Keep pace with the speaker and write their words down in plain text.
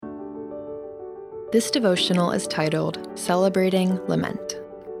This devotional is titled Celebrating Lament.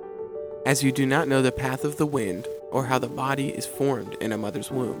 As you do not know the path of the wind, or how the body is formed in a mother's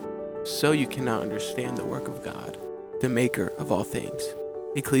womb, so you cannot understand the work of God, the maker of all things.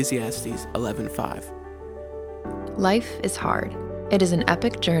 Ecclesiastes 11:5. Life is hard. It is an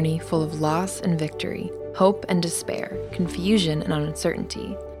epic journey full of loss and victory, hope and despair, confusion and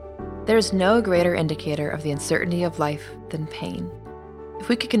uncertainty. There is no greater indicator of the uncertainty of life than pain. If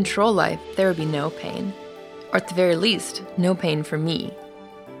we could control life, there would be no pain, or at the very least, no pain for me.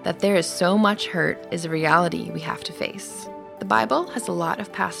 That there is so much hurt is a reality we have to face. The Bible has a lot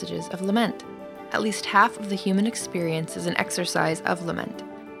of passages of lament. At least half of the human experience is an exercise of lament,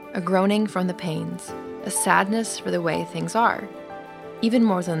 a groaning from the pains, a sadness for the way things are. Even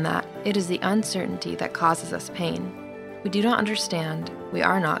more than that, it is the uncertainty that causes us pain. We do not understand, we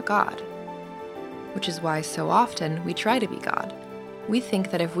are not God. Which is why so often we try to be God. We think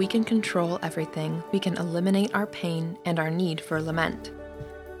that if we can control everything, we can eliminate our pain and our need for lament.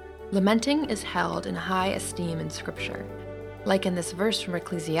 Lamenting is held in high esteem in Scripture. Like in this verse from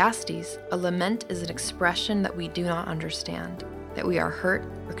Ecclesiastes, a lament is an expression that we do not understand, that we are hurt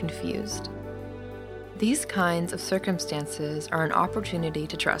or confused. These kinds of circumstances are an opportunity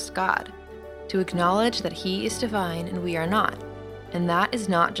to trust God, to acknowledge that He is divine and we are not, and that is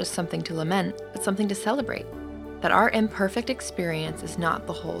not just something to lament, but something to celebrate. That our imperfect experience is not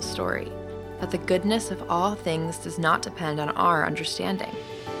the whole story, that the goodness of all things does not depend on our understanding.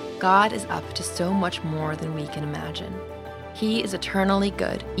 God is up to so much more than we can imagine. He is eternally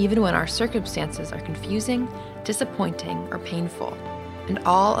good, even when our circumstances are confusing, disappointing, or painful, and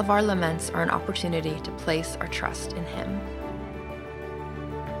all of our laments are an opportunity to place our trust in Him.